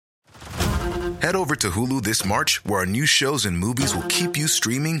Head over to Hulu this March, where our new shows and movies will keep you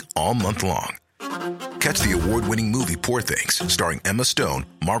streaming all month long. Catch the award-winning movie Poor Things, starring Emma Stone,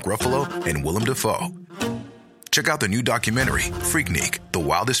 Mark Ruffalo, and Willem Dafoe. Check out the new documentary, Freaknik, The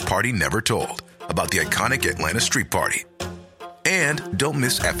Wildest Party Never Told, about the iconic Atlanta Street Party. And don't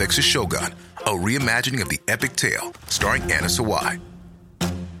miss FX's Shogun, a reimagining of the epic tale, starring Anna Sawai.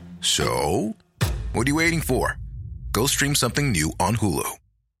 So, what are you waiting for? Go stream something new on Hulu.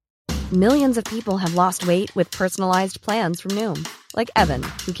 Millions of people have lost weight with personalized plans from Noom. Like Evan,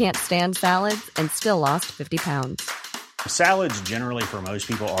 who can't stand salads and still lost 50 pounds. Salads generally for most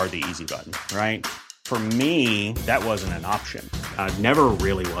people are the easy button, right? For me, that wasn't an option. I never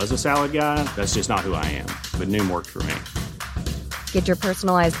really was a salad guy. That's just not who I am. But Noom worked for me. Get your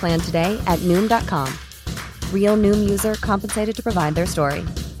personalized plan today at Noom.com. Real Noom user compensated to provide their story.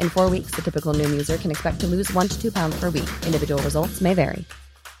 In 4 weeks, the typical Noom user can expect to lose 1 to 2 pounds per week. Individual results may vary.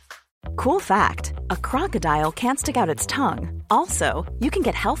 Cool fact, a crocodile can't stick out its tongue. Also, you can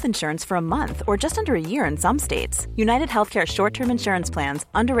get health insurance for a month or just under a year in some states. United Healthcare short-term insurance plans,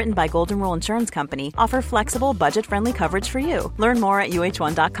 underwritten by Golden Rule Insurance Company, offer flexible, budget-friendly coverage for you. Learn more at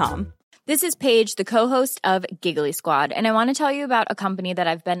UH1.com. This is Paige, the co-host of Giggly Squad, and I want to tell you about a company that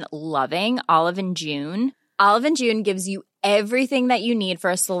I've been loving, Olive & June. Olive & June gives you everything that you need for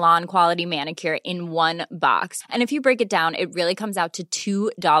a salon-quality manicure in one box. And if you break it down, it really comes out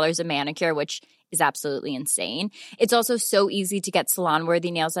to $2 a manicure, which is absolutely insane. It's also so easy to get salon-worthy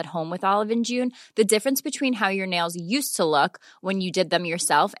nails at home with Olive & June. The difference between how your nails used to look when you did them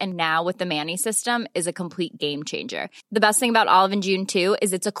yourself and now with the Mani system is a complete game changer. The best thing about Olive & June, too,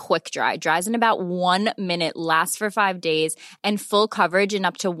 is it's a quick dry. Dries in about 1 minute, lasts for 5 days, and full coverage in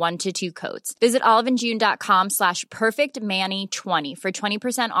up to 1 to 2 coats. Visit oliveandjune.com/perfectmani20 for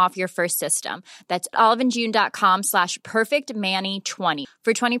 20% off your first system. That's oliveandjune.com/perfectmani20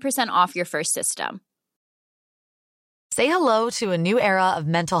 for 20% off your first system. Say hello to a new era of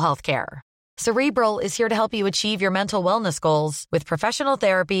mental health care. Cerebral is here to help you achieve your mental wellness goals with professional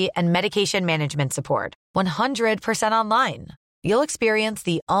therapy and medication management support. 100% online. You'll experience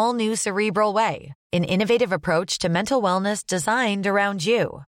the all-new Cerebral Way, an innovative approach to mental wellness designed around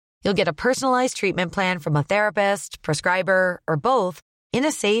you. You'll get a personalized treatment plan from a therapist, prescriber, or both in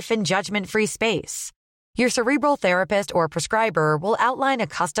a safe and judgment-free space. Your Cerebral therapist or prescriber will outline a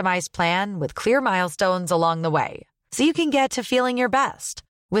customized plan with clear milestones along the way, so you can get to feeling your best.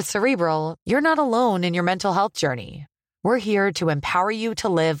 With Cerebral, you're not alone in your mental health journey. We're here to empower you to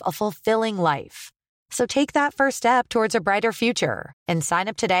live a fulfilling life. So take that first step towards a brighter future and sign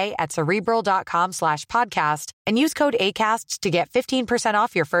up today at Cerebral.com/podcast and use code ACAST to get 15%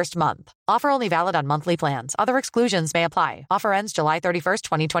 off your first month. Offer only valid on monthly plans. Other exclusions may apply. Offer ends July 31st,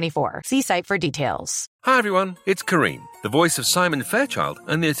 2024. See site for details. Hi everyone, it's Kareem, the voice of Simon Fairchild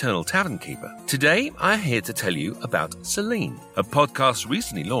and the Eternal Tavern Keeper. Today, I'm here to tell you about Selene, a podcast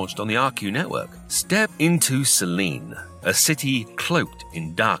recently launched on the RQ network. Step into Selene, a city cloaked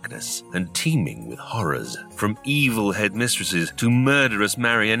in darkness and teeming with horrors. From evil headmistresses to murderous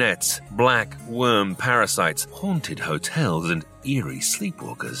marionettes, black worm parasites, haunted hotels, and eerie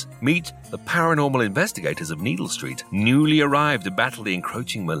sleepwalkers. Meet the paranormal investigators of Needle Street, newly arrived to battle the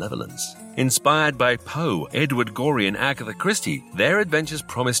encroaching malevolence. Inspired by Poe, Edward Gorey, and Agatha Christie, their adventures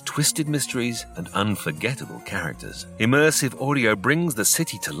promise twisted mysteries and unforgettable characters. Immersive audio brings the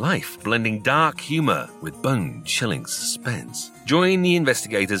city to life, blending dark humor with bone-chilling suspense. Join the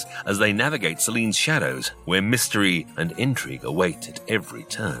investigators as they navigate Selene's shadows, where mystery and intrigue await at every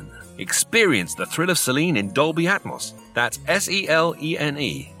turn. Experience the thrill of Selene in Dolby Atmos. That's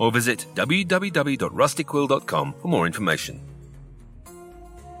SELENE. Or visit www.rustyquill.com for more information.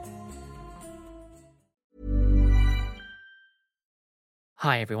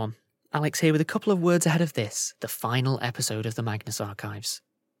 Hi everyone, Alex here with a couple of words ahead of this, the final episode of the Magnus Archives.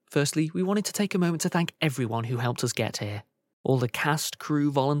 Firstly, we wanted to take a moment to thank everyone who helped us get here. All the cast,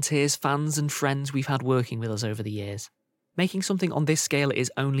 crew, volunteers, fans and friends we've had working with us over the years. Making something on this scale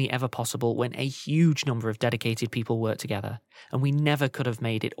is only ever possible when a huge number of dedicated people work together, and we never could have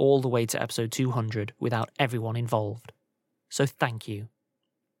made it all the way to episode 200 without everyone involved. So thank you.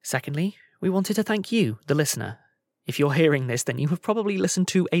 Secondly, we wanted to thank you, the listener. If you're hearing this, then you have probably listened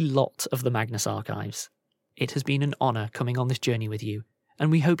to a lot of the Magnus Archives. It has been an honour coming on this journey with you, and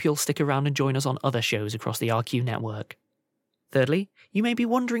we hope you'll stick around and join us on other shows across the RQ network. Thirdly, you may be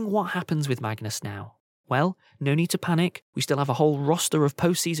wondering what happens with Magnus now. Well, no need to panic, we still have a whole roster of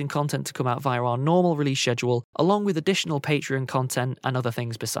post-season content to come out via our normal release schedule, along with additional Patreon content and other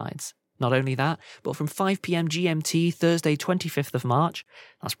things besides. Not only that, but from 5 PM GMT Thursday 25th of March,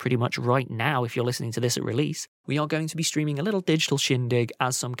 that's pretty much right now if you're listening to this at release, we are going to be streaming a little digital shindig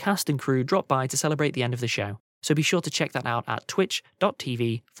as some cast and crew drop by to celebrate the end of the show. So be sure to check that out at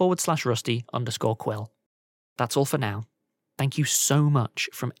twitch.tv/Rusty_Quill. That's all for now. Thank you so much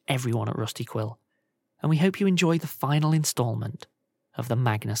from everyone at Rusty Quill, and we hope you enjoy the final instalment of the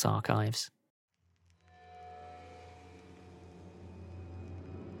Magnus Archives.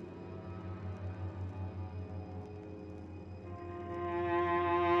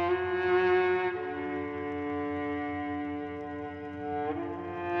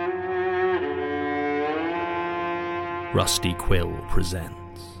 Rusty Quill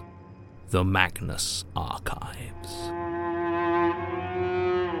presents The Magnus Archives.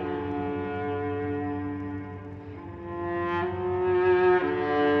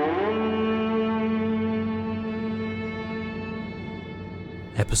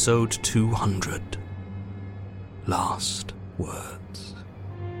 Episode 200. Last Words.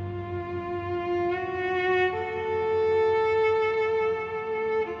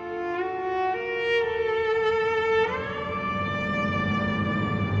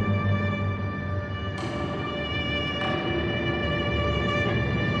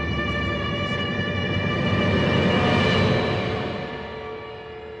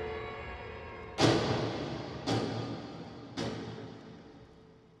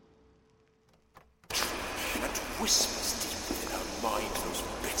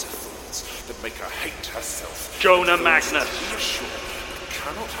 Jonah Magnus.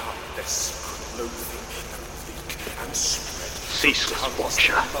 Ceaseless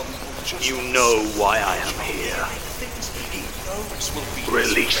Watcher, you know why I am here.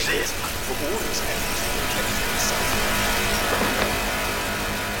 Release him.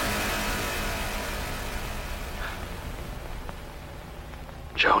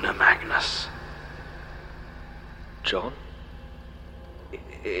 Jonah Magnus. John?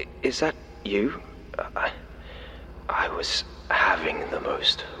 Is that you? I was having the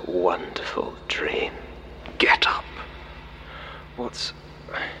most wonderful dream. Get up. What's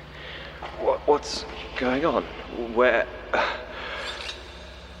going on? Where?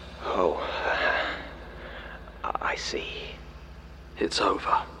 Oh, I see. It's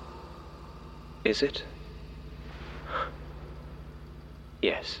over. Is it?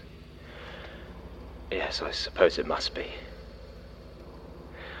 Yes. Yes, I suppose it must be.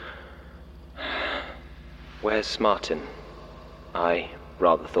 Where's Martin? I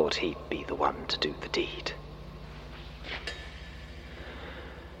rather thought he'd be the one to do the deed.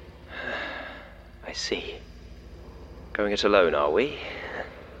 I see. Going it alone, are we?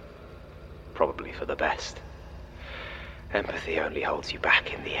 Probably for the best. Empathy only holds you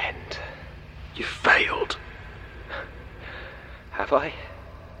back in the end. You failed. Have I?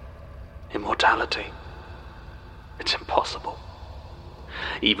 Immortality. It's impossible.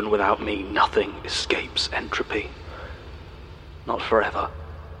 Even without me, nothing escapes entropy. Not forever.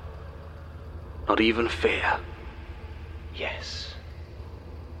 Not even fear. Yes.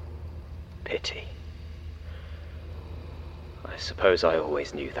 Pity. I suppose I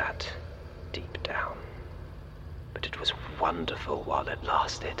always knew that, deep down. But it was wonderful while it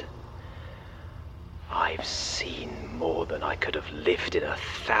lasted. I've seen more than I could have lived in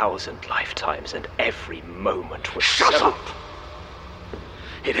 1,000 lifetimes, and every moment was Shut up!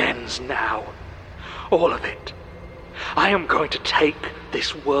 It ends now. All of it. I am going to take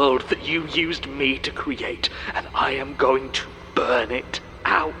this world that you used me to create, and I am going to burn it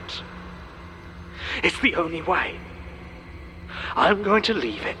out. It's the only way. I'm going to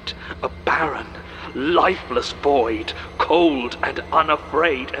leave it a barren, lifeless void, cold and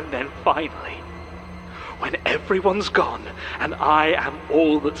unafraid, and then finally, when everyone's gone and I am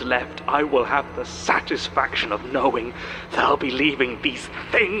all that's left, I will have the satisfaction of knowing that I'll be leaving these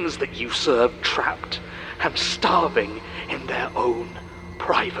things that you serve trapped and starving in their own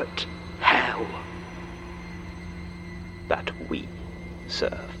private hell. That we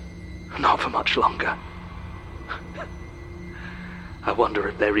serve. Not for much longer. I wonder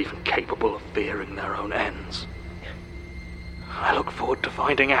if they're even capable of fearing their own ends. I look forward to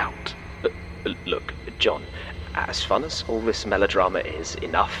finding out. Look, John, as fun as all this melodrama is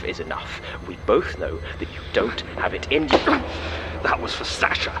enough. We both know that you don't have it in you. That was for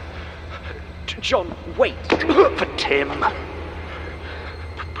Sasha. John, wait. For Tim.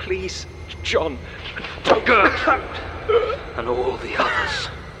 Please, John. For Gertrude. And all the others.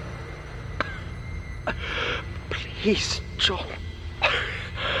 Please, John.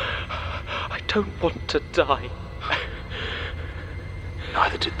 I don't want to die.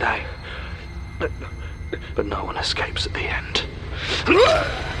 Neither did they. But no one escapes at the end.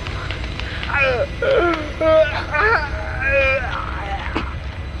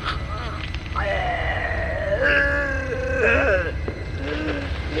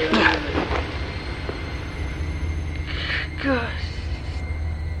 Good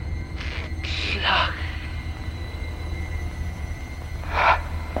luck.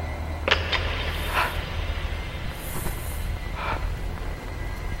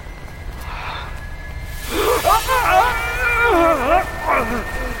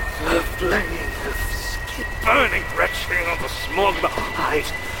 The flames keep burning, retching on the smog. Hide.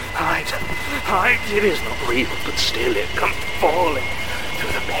 It is not real, but still it comes falling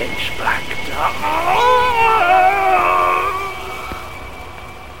through the pitch black dark.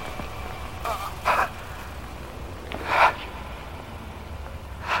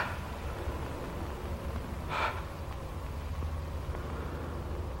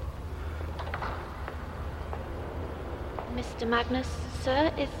 Mr. Magnus,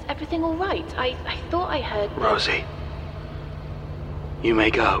 sir, is everything all right? I thought I heard that... Rosie, you may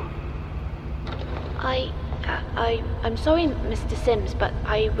go. I'm sorry, Mr. Sims, but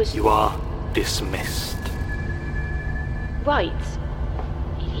I was... You are dismissed. Right.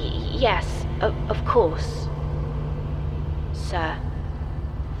 Yes, of course. Sir.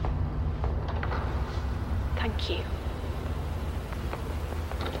 Thank you.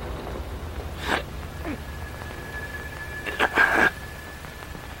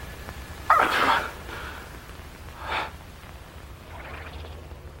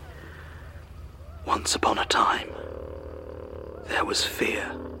 Once upon a time, there was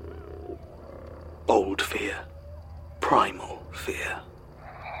fear. Old fear. Primal fear.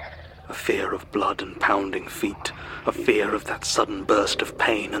 A fear of blood and pounding feet. A fear of that sudden burst of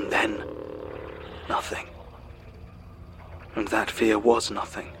pain, and then... nothing. And that fear was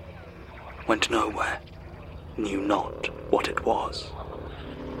nothing. Went nowhere. Knew not what it was.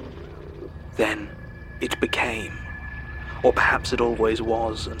 Then it became. Or perhaps it always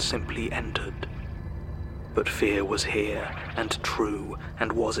was and simply entered. But fear was here, and true,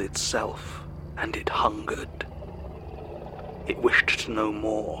 and was itself, and it hungered. It wished to know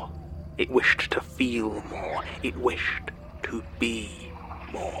more. It wished to feel more. It wished to be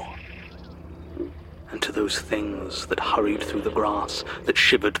more. And to those things that hurried through the grass, that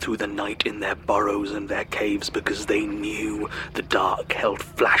shivered through the night in their burrows and their caves because they knew the dark held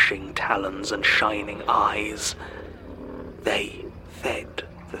flashing talons and shining eyes, they fed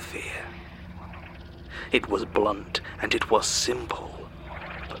the fear. It was blunt and it was simple,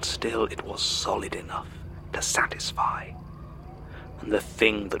 but still it was solid enough to satisfy. And the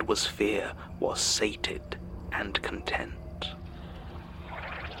thing that was fear was sated and content.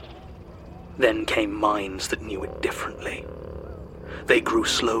 Then came minds that knew it differently. They grew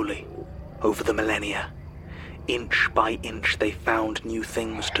slowly, over the millennia. Inch by inch they found new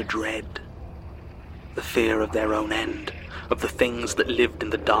things to dread. The fear of their own end, of the things that lived in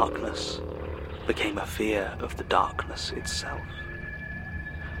the darkness, became a fear of the darkness itself.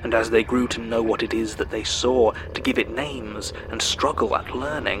 And as they grew to know what it is that they saw, to give it names and struggle at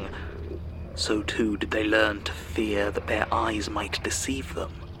learning, so too did they learn to fear that their eyes might deceive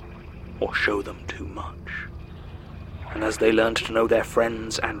them, or show them too much. And as they learned to know their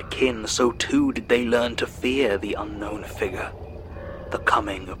friends and kin, so too did they learn to fear the unknown figure, the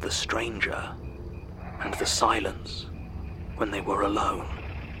coming of the stranger, and the silence when they were alone.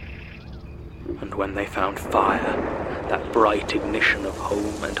 And when they found fire, that bright ignition of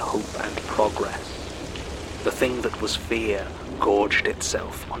home and hope and progress, the thing that was fear gorged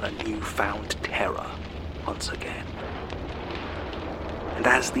itself on a newfound terror once again. And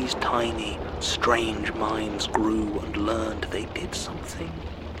as these tiny, strange minds grew and learned, they did something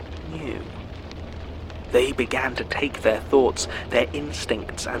new. They began to take their thoughts, their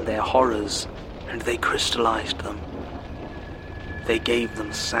instincts and their horrors, and they crystallized them. They gave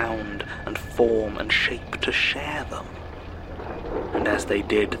them sound and form and shape to share them. And as they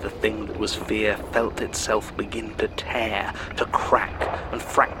did, the thing that was fear felt itself begin to tear, to crack and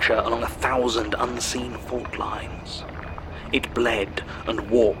fracture along 1,000 unseen fault lines. It bled and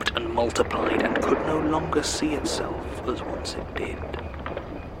warped and multiplied and could no longer see itself as once it did.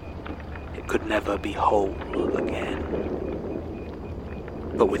 It could never be whole again.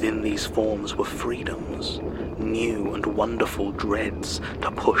 But within these forms were freedoms, new and wonderful dreads to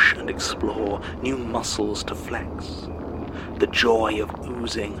push and explore, new muscles to flex. The joy of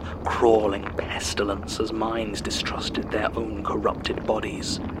oozing, crawling pestilence as minds distrusted their own corrupted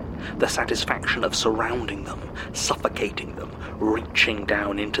bodies. The satisfaction of surrounding them, suffocating them, reaching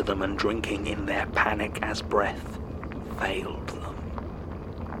down into them and drinking in their panic as breath failed them.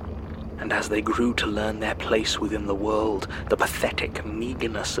 And as they grew to learn their place within the world, the pathetic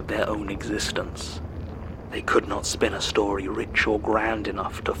meagerness of their own existence, they could not spin a story rich or grand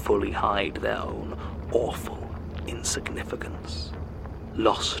enough to fully hide their own awful insignificance,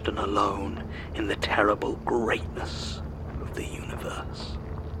 lost and alone in the terrible greatness of the universe.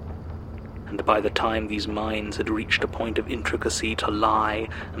 And by the time these minds had reached a point of intricacy to lie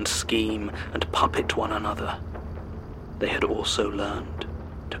and scheme and puppet one another, they had also learned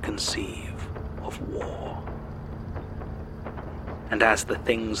to conceive of war. And as the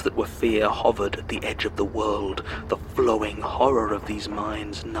things that were fear hovered at the edge of the world, the flowing horror of these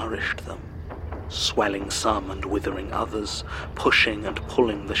minds nourished them, swelling some and withering others, pushing and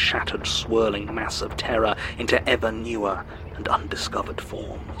pulling the shattered, swirling mass of terror into ever newer and undiscovered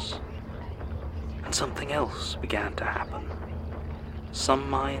forms. And something else began to happen. Some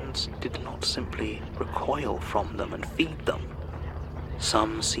minds did not simply recoil from them and feed them.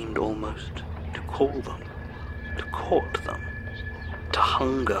 Some seemed almost to call them, to court them, to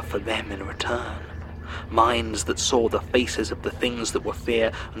hunger for them in return. Minds that saw the faces of the things that were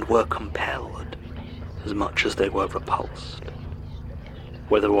fear and were compelled, as much as they were repulsed.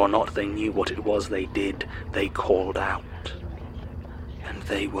 Whether or not they knew what it was they did, they called out, and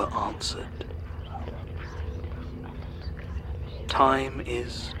they were answered. Time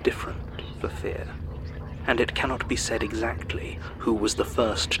is different for fear, and it cannot be said exactly who was the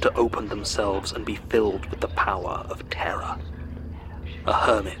first to open themselves and be filled with the power of terror. A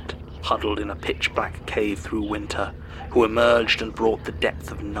hermit, huddled in a pitch-black cave through winter, who emerged and brought the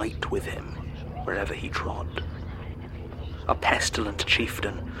depth of night with him wherever he trod. A pestilent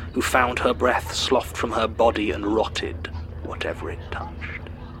chieftain, who found her breath sloughed from her body and rotted whatever it touched.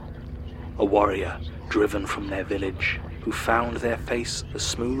 A warrior, driven from their village, who found their face as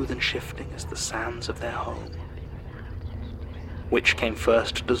smooth and shifting as the sands of their home. Which came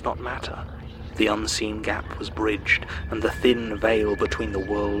first does not matter. The unseen gap was bridged, and the thin veil between the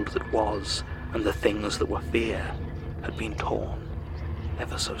world that was and the things that were fear had been torn,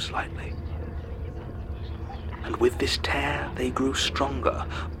 ever so slightly. And with this tear they grew stronger,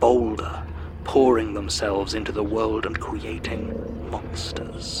 bolder, pouring themselves into the world and creating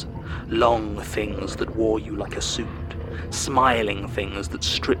monsters. Long things that wore you like a suit, smiling things that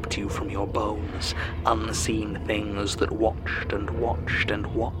stripped you from your bones, unseen things that watched and watched and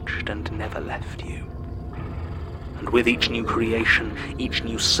watched and never left you. And with each new creation, each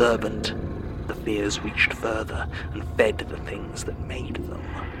new servant, the fears reached further and fed the things that made them.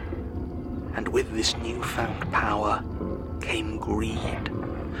 And with this newfound power came greed,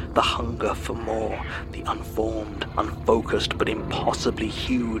 the hunger for more, the unformed, unfocused, but impossibly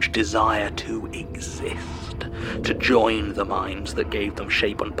huge desire to exist, to join the minds that gave them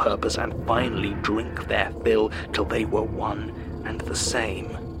shape and purpose and finally drink their fill till they were one and the same.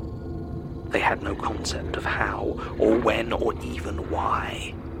 They had no concept of how, or when, or even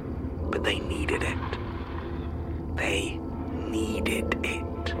why, but they needed it. They needed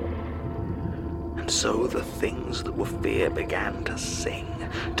it. And so the things that were fear began to sing,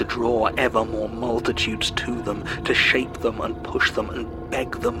 to draw ever more multitudes to them, to shape them and push them and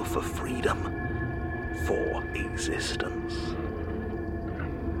beg them for freedom, for existence.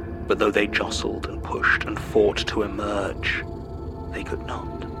 But though they jostled and pushed and fought to emerge, they could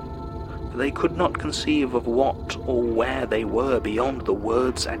not. They could not conceive of what or where they were beyond the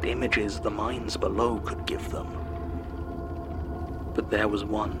words and images the minds below could give them. But there was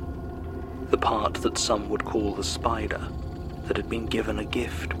one, the part that some would call the spider, that had been given a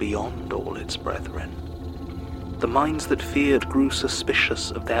gift beyond all its brethren. The minds that feared grew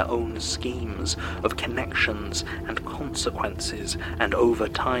suspicious of their own schemes, of connections and consequences, and over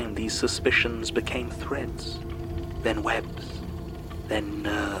time these suspicions became threads, then webs, then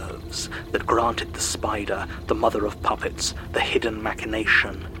nerves that granted the spider, the mother of puppets, the hidden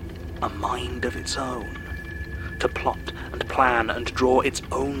machination, a mind of its own, to plot and plan and draw its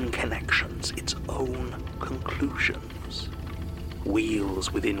own connections, its own conclusions.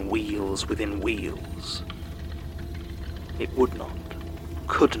 Wheels within wheels within wheels. It would not,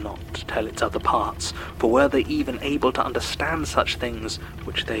 could not tell its other parts, for were they even able to understand such things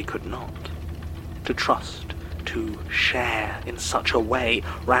which they could not? To trust, to share in such a way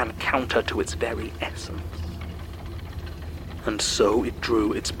ran counter to its very essence. And so it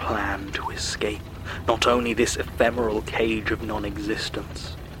drew its plan to escape not only this ephemeral cage of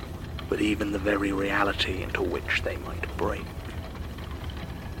non-existence, but even the very reality into which they might break.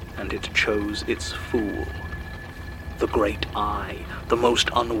 And it chose its fool, the great I, the most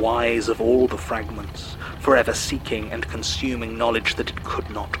unwise of all the fragments, forever seeking and consuming knowledge that it could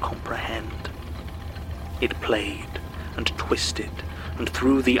not comprehend. It played and twisted and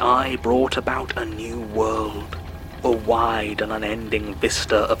through the eye brought about a new world, a wide and unending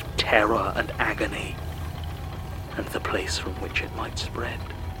vista of terror and agony, and the place from which it might spread,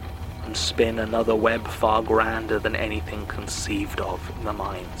 and spin another web far grander than anything conceived of in the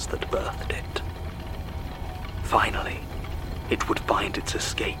minds that birthed it. Finally, it would find its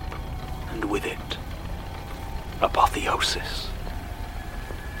escape, and with it, apotheosis.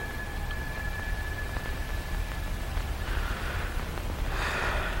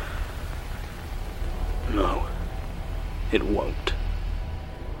 No, it won't.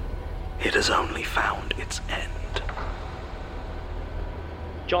 It has only found its end.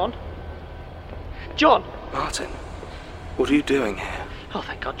 John? John! Martin, what are you doing here? Oh,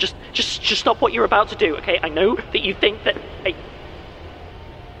 thank God. Just stop what you're about to do, okay? I know that you think that... Hey.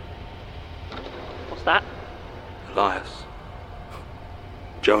 What's that? Elias.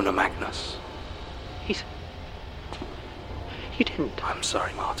 Jonah Magnus. He's... You didn't. I'm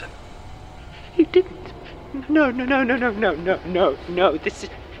sorry, Martin. You didn't. No. This is...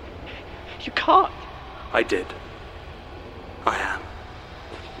 You can't. I did. I am.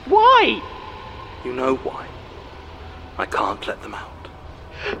 Why? You know why. I can't let them out.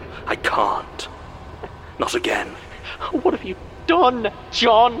 I can't. Not again. What have you done,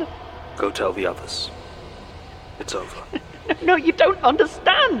 John? Go tell the others. It's over. No, you don't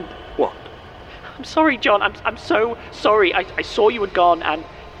understand. What? I'm sorry, John. I'm so sorry. I saw you had gone, and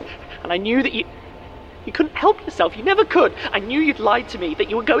I knew that you couldn't help yourself. You never could. I knew you'd lied to me, that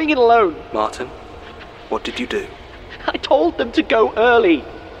you were going in alone. Martin, what did you do? I told them to go early.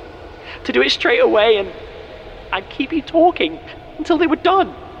 To do it straight away, and I'd keep you talking until they were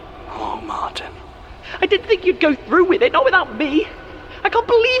done. Oh, Martin. I didn't think you'd go through with it, not without me. I can't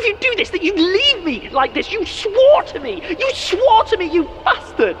believe you'd do this, that you'd leave me like this. You swore to me. You swore to me, you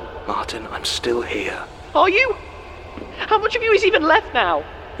bastard. Martin, I'm still here. Are you? How much of you is even left now?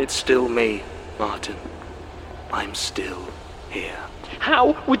 It's still me, Martin. I'm still here.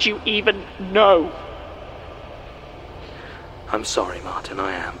 How would you even know? I'm sorry, Martin,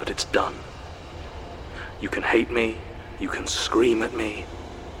 I am, but it's done. You can hate me, you can scream at me,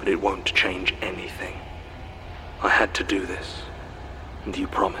 but it won't change anything. I had to do this, and you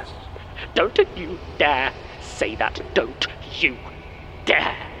promised. Don't you dare say that. Don't you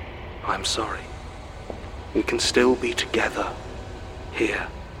dare. I'm sorry. We can still be together, here,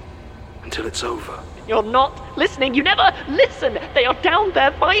 until it's over. You're not listening. You never listen. They are down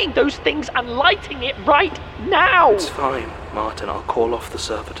there buying those things and lighting it right now. It's fine, Martin. I'll call off the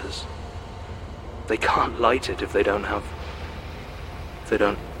servitors. They can't light it if they don't have... If they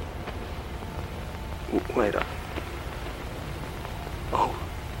don't... Wait up. Oh.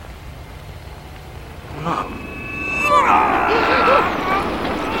 No.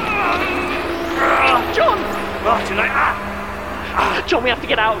 John! Martin, John, we have to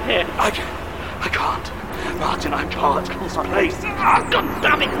get out of here. I can't. Martin, I can't. Please. God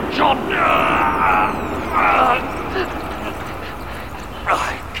damn it, John!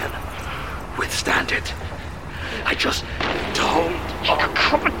 I can withstand it. I just don't.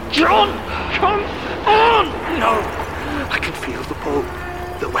 Come on, John! Come on! No. I can feel the pull,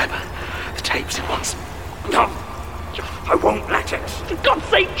 the web, the tapes it wants. No. I won't let it. For God's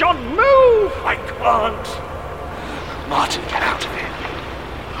sake, John, move! I can't. Martin, get out of here.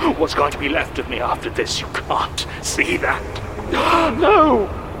 What's going to be left of me after this? You can't see that. No!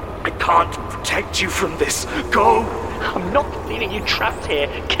 I can't protect you from this. Go! I'm not leaving you trapped here,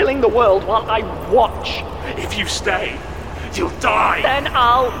 killing the world while I watch. If you stay, you'll die. Then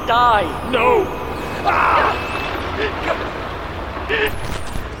I'll die. No!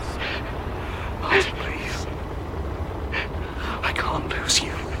 Martin, please. I can't lose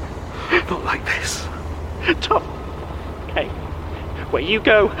you. Not like this. Tom. Okay. Where you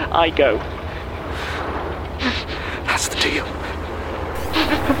go, I go. That's the deal.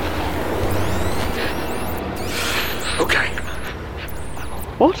 Okay.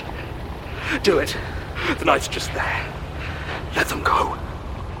 What? Do it. The knight's just there. Let them go.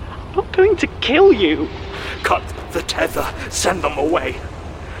 I'm not going to kill you. Cut the tether. Send them away.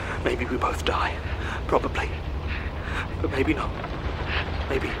 Maybe we both die. Probably. But maybe not.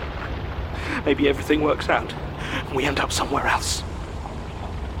 Maybe everything works out and we end up somewhere else.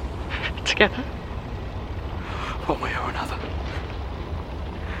 Together? One way or another.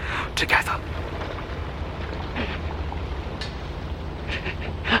 Together.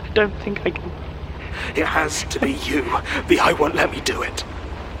 I don't think I can. It has to be you. The eye won't let me do it.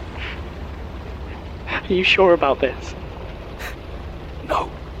 Are you sure about this? No.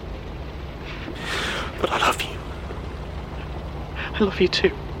 But I love you. I love you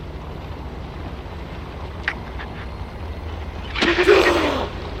too.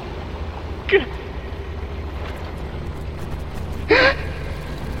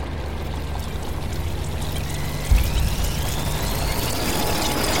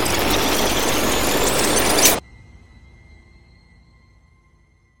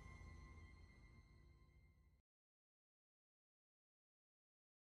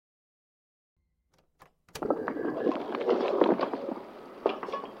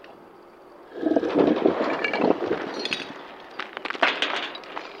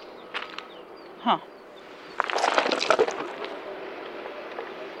 Huh.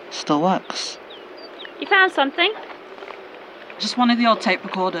 Still works. You found something? Just one of the old tape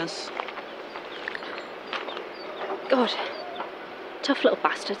recorders. God. Tough little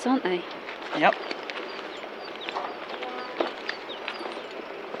bastards, aren't they? Yep.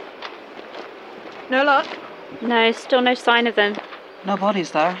 No luck? No, still no sign of them. No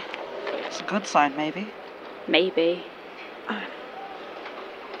bodies, though. It's a good sign, maybe. Maybe.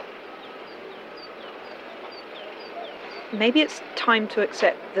 Maybe it's time to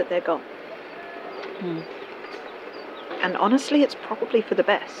accept that they're gone. And honestly, it's probably for the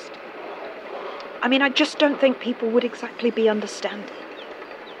best. I mean, I just don't think people would exactly be understanding.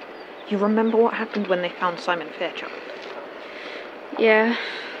 You remember what happened when they found Simon Fairchild? Yeah.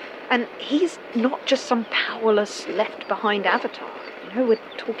 And he's not just some powerless, left-behind avatar. You know, we're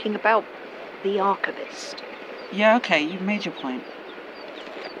talking about the Archivist. Yeah, okay, you've made your point.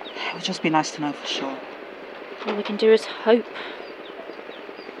 It would just be nice to know for sure. All we can do is hope.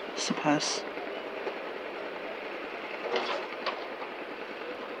 Suppose.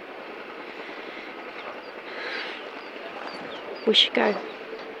 We should go.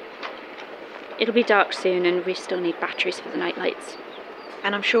 It'll be dark soon and we still need batteries for the nightlights.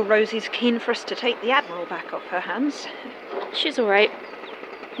 And I'm sure Rosie's keen for us to take the Admiral back off her hands. She's alright.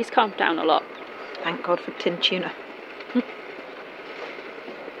 He's calmed down a lot. Thank God for tin tuna.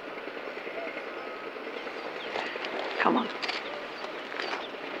 Come on.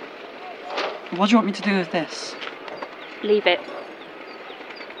 What do you want me to do with this? Leave it.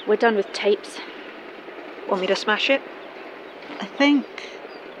 We're done with tapes. Want me to smash it? I think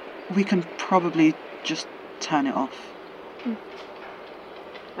we can probably just turn it off.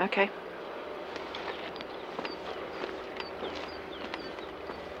 Okay.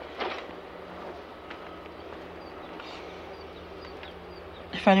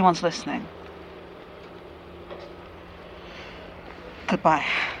 If anyone's listening, goodbye.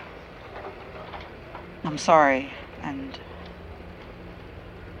 I'm sorry, and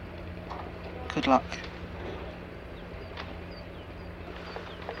good luck.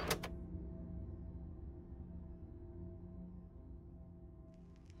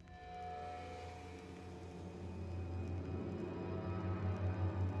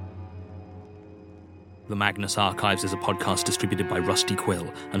 The Magnus Archives is a podcast distributed by Rusty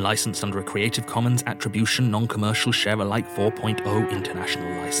Quill and licensed under a Creative Commons Attribution Non-Commercial Share-alike 4.0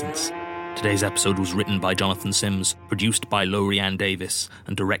 International License. Today's episode was written by Jonathan Sims, produced by Lorianne Davis,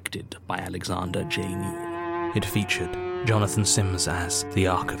 and directed by Alexander J. Newell. It featured Jonathan Sims as the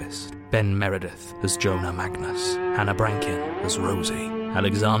Archivist, Ben Meredith as Jonah Magnus, Hannah Brankin as Rosie,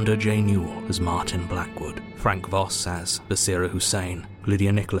 Alexander J. Newell as Martin Blackwood, Frank Voss as Basira Hussain,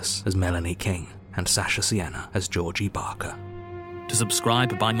 Lydia Nicholas as Melanie King, and Sasha Sienna as Georgie Barker. To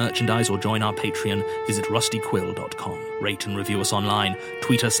subscribe, buy merchandise, or join our Patreon, visit rustyquill.com. Rate and review us online,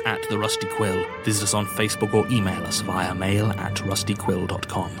 tweet us at The Rusty Quill, visit us on Facebook or email us via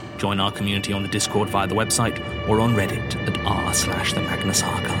mail@rustyquill.com. Join our community on the Discord via the website or on Reddit at r/The Magnus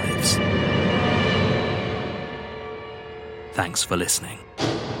Archives. Thanks for listening.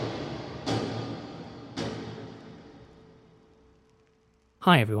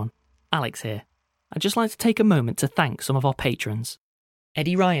 Hi everyone, Alex here. I'd just like to take a moment to thank some of our patrons.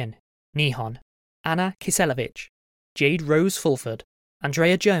 Eddie Ryan, Nihon, Anna Kiselevich, Jade Rose Fulford,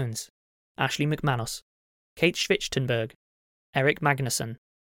 Andrea Jones, Ashley McManus, Kate Schwichtenberg, Eric Magnuson,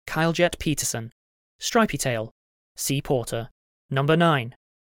 Kyle Jet Peterson, Stripey Tail, C. Porter, Number 9,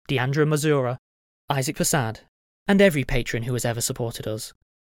 Deandra Mazura, Isaac Fasad, and every patron who has ever supported us.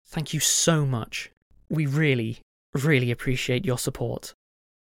 Thank you so much. We really, really appreciate your support.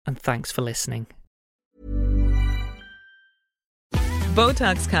 And thanks for listening.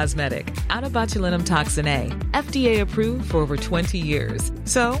 Botox Cosmetic, out of botulinum toxin A, FDA approved for over 20 years.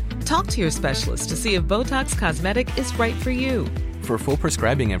 So, talk to your specialist to see if Botox Cosmetic is right for you. For full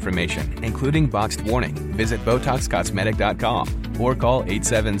prescribing information, including boxed warning, visit BotoxCosmetic.com or call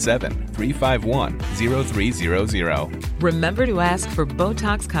 877-351-0300. Remember to ask for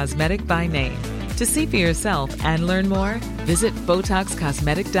Botox Cosmetic by name. To see for yourself and learn more, visit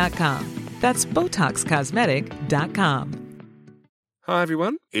BotoxCosmetic.com. That's BotoxCosmetic.com. Hi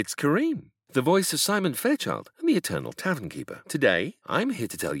everyone, it's Kareem, the voice of Simon Fairchild and the Eternal Tavern Keeper. Today, I'm here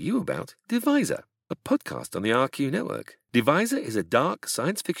to tell you about Divisor, a podcast on the RQ Network. Divisor is a dark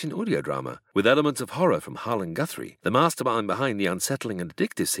science fiction audio drama with elements of horror from Harlan Guthrie, the mastermind behind the unsettling and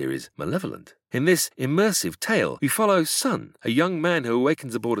addictive series Malevolent. In this immersive tale, we follow Sun, a young man who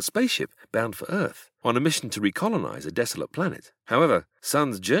awakens aboard a spaceship bound for Earth, on a mission to recolonize a desolate planet. However,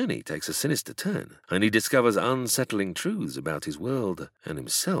 Sun's journey takes a sinister turn, and he discovers unsettling truths about his world and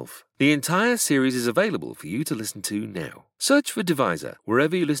himself. The entire series is available for you to listen to now. Search for Divisor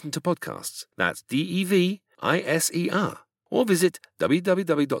wherever you listen to podcasts. That's DEVISER. Or visit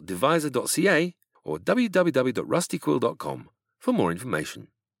www.divisor.ca or www.rustyquill.com for more information.